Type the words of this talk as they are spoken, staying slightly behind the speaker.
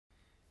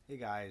Hey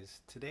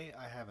guys, today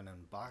I have an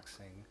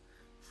unboxing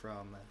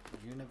from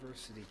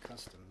University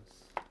Customs,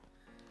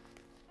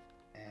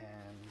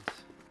 and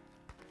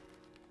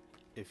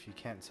if you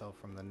can't tell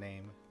from the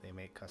name, they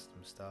make custom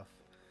stuff.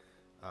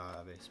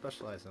 They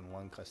specialize in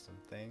one custom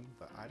thing,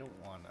 but I don't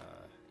want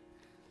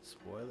to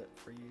spoil it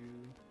for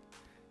you,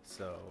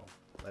 so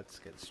let's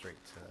get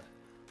straight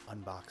to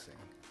unboxing.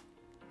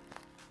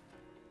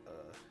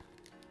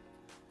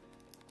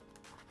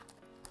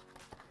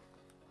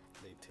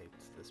 They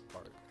taped this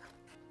part.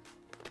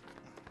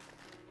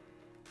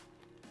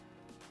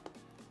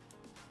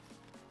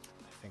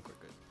 I think we're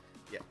good.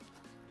 Yeah.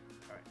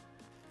 Alright.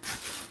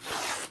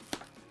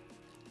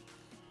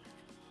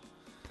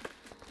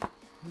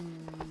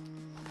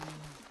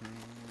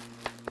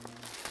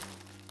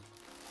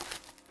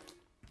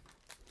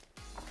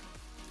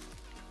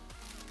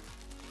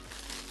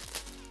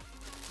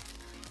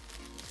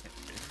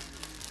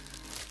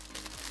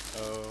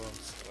 Oh, I'm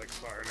so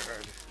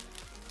excited.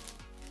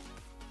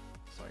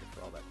 Sorry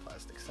for all that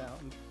plastic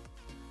sound.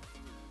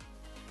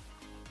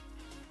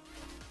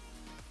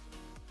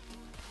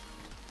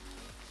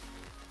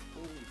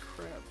 Holy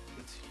crap,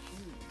 it's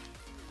huge.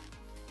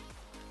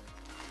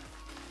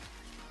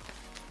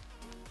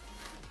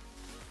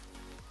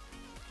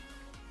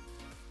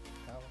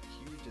 How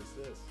huge is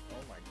this?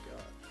 Oh my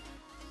god.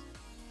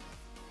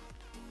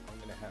 I'm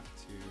gonna have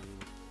to,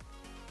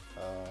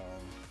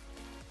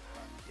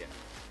 yeah,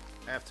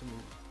 I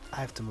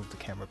have to move the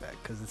camera back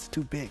because it's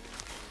too big.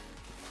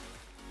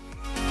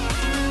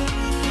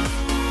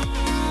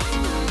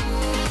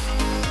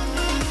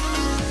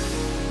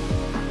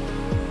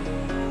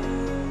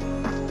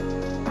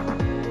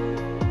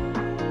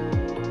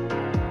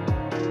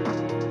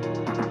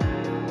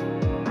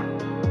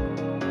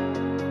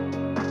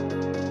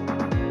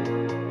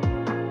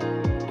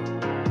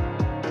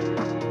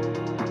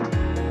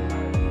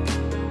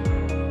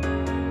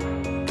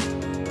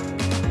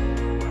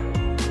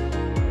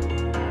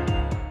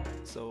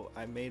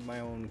 I made my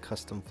own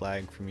custom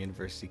flag from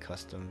University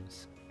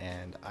Customs,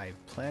 and I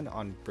plan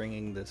on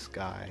bringing this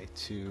guy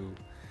to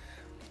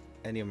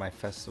any of my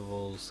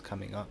festivals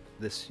coming up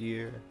this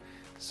year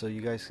so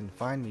you guys can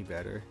find me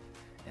better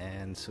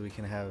and so we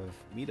can have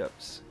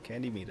meetups,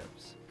 candy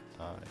meetups.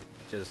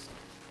 Just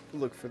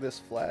look for this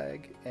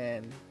flag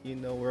and you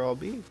know where I'll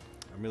be.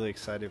 I'm really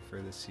excited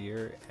for this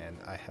year, and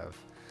I have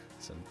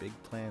some big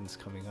plans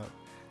coming up,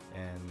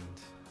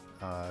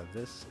 and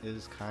this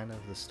is kind of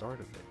the start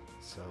of it.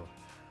 So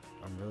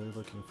I'm really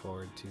looking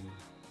forward to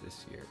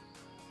this year,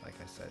 like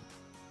I said,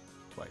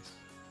 twice,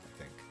 I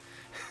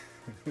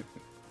think.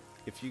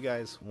 If you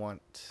guys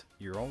want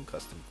your own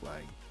custom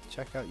flag,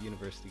 check out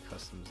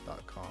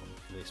universitycustoms.com.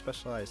 They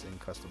specialize in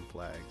custom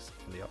flags,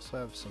 and they also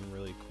have some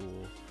really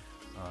cool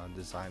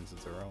designs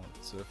of their own.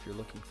 So if you're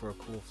looking for a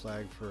cool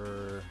flag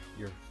for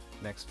your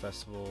next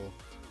festival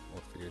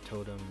or for your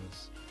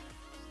totems,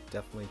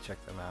 definitely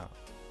check them out,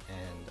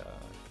 and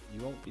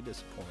you won't be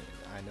disappointed.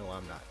 I know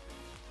I'm not.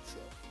 So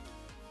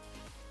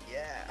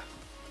yeah.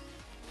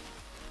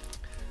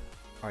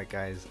 Alright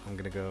guys, I'm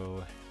gonna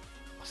go.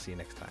 I'll see you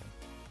next time.